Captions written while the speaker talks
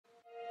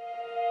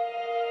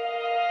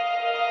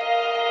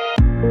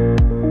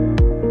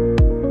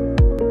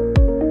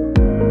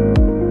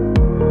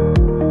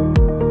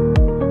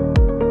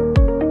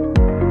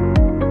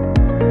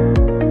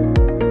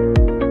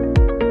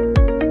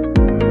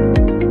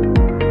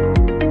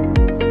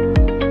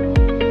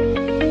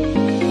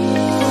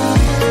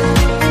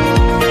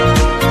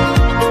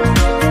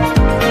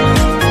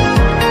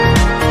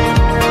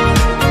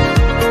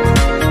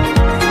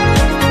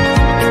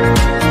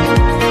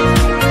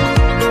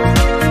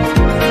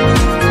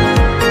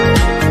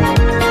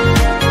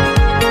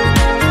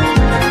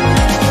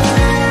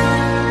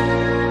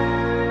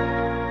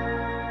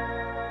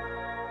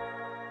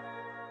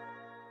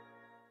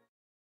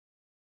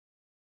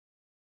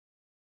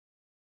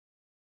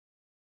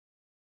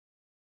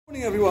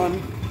Morning everyone,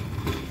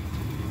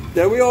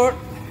 there we are.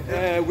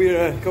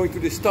 We're going to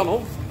this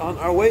tunnel on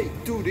our way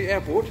to the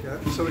airport. Yeah,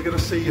 so we're going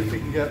to see if we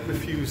can get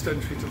refused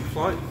entry to the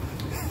flight.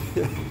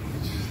 Yeah.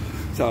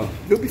 So,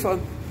 it'll be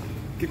fun.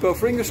 Keep our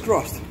fingers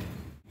crossed.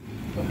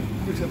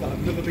 Look at that,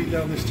 I've never been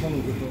down this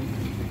tunnel before.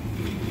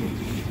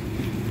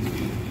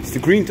 It's the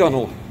green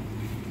tunnel.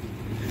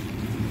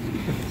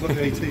 It's like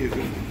AT, is it?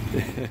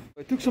 Yeah.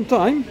 It took some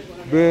time,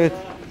 but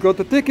got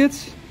the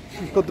tickets,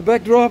 got the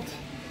bag dropped,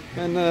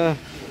 and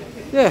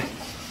yeah,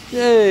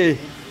 yay!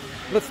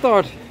 Let's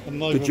start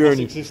the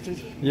journey. Existed.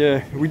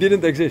 Yeah, we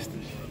didn't exist.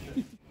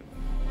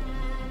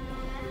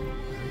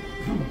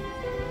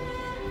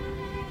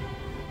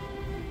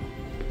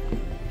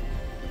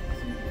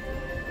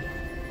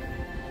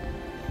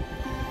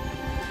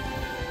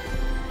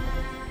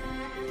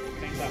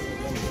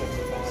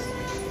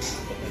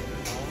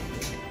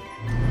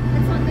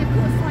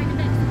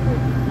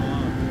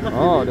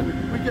 Oh,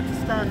 we get to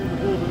stand in the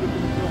border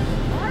looking across.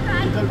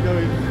 Alright. We don't go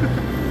in.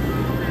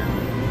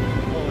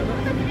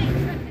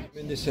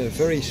 In this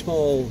very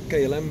small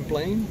KLM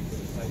plane,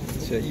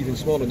 it's even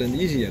smaller than the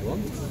EasyJet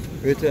one,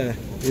 but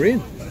we're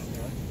in.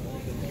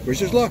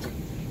 Wish us luck.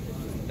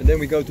 And then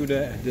we go to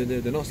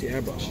the nasty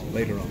Airbus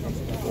later on.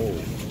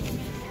 Oh.